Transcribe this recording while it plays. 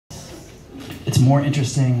It's more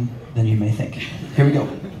interesting than you may think. Here we go.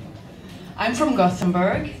 I'm from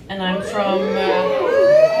Gothenburg, and I'm from...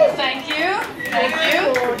 thank you.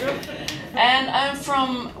 And I'm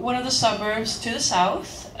from one of the suburbs to the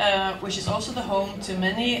south, which is also the home to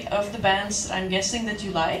many of the bands I'm guessing that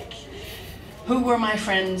you like, who were my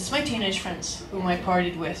friends, my teenage friends, whom I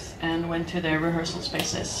partied with and went to their rehearsal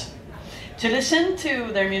spaces to listen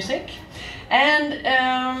to their music. And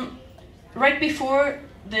right before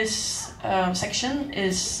this section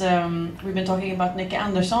is, we've been talking about Ika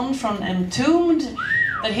Johannesson from Entombed,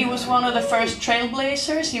 that he was one of the first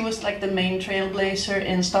trailblazers. He was like the main trailblazer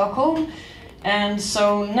in Stockholm. And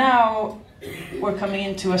so now we're coming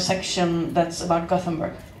into a section that's about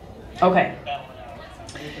Gothenburg. Okay.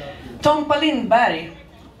 Tompa Lindberg,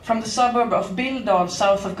 from the suburb of Billdal,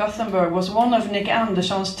 south of Gothenburg, was one of Nika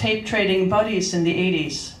Johanneson's tape-trading buddies in the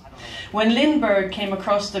 80s. When Lindberg came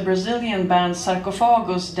across the Brazilian band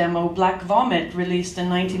Sarcophagus demo Black Vomit, released in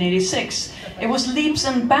 1986, it was leaps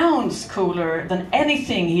and bounds cooler than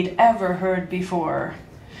anything he'd ever heard before.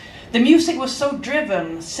 The music was so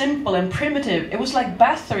driven, simple and primitive. It was like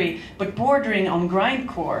Bathory, but bordering on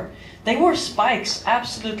grindcore. They wore spikes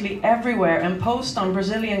absolutely everywhere and posed on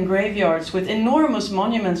Brazilian graveyards with enormous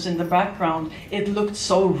monuments in the background. It looked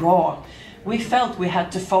so raw. We felt we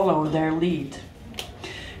had to follow their lead.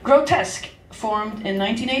 Grotesque formed in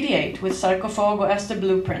 1988 with Sarcophago as the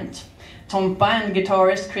blueprint. Tompa and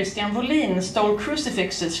guitarist Christian Volin stole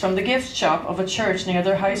crucifixes from the gift shop of a church near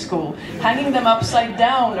their high school, hanging them upside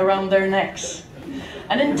down around their necks.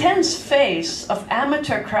 An intense phase of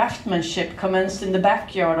amateur craftsmanship commenced in the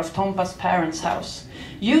backyard of Tompa's parents' house.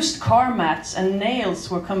 Used car mats and nails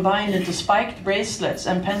were combined into spiked bracelets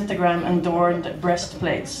and pentagram-adorned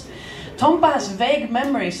breastplates. Tompa has vague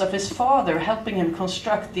memories of his father helping him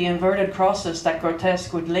construct the inverted crosses that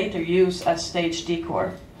Grotesque would later use as stage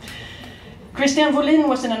decor. Christian Volin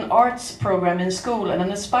was in an arts program in school and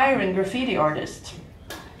an aspiring graffiti artist.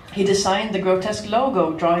 He designed the Grotesque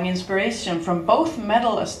logo, drawing inspiration from both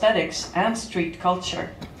metal aesthetics and street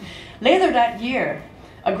culture. Later that year,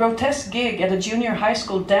 a Grotesque gig at a junior high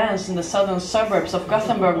school dance in the southern suburbs of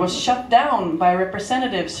Gothenburg was shut down by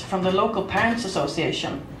representatives from the local Parents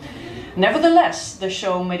Association. Nevertheless, the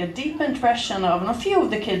show made a deep impression on a few of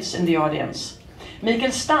the kids in the audience.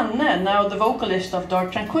 Mikael Stanne, now the vocalist of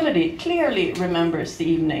Dark Tranquillity, clearly remembers the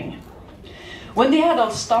evening. When the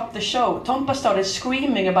adults stopped the show, Tompa started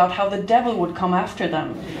screaming about how the devil would come after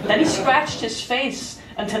them. Then he scratched his face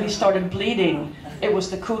until he started bleeding. It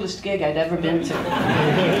was the coolest gig I'd ever been to.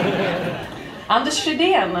 Anders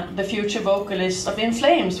Fridén, the future vocalist of In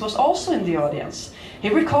Flames, was also in the audience. He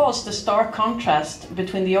recalls the stark contrast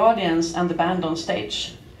between the audience and the band on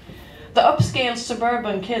stage. The upscale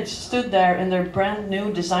suburban kids stood there in their brand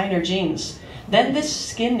new designer jeans. Then this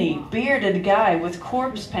skinny, bearded guy with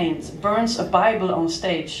corpse paint burns a Bible on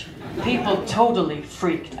stage. People totally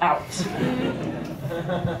freaked out.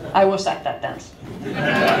 I was at that dance.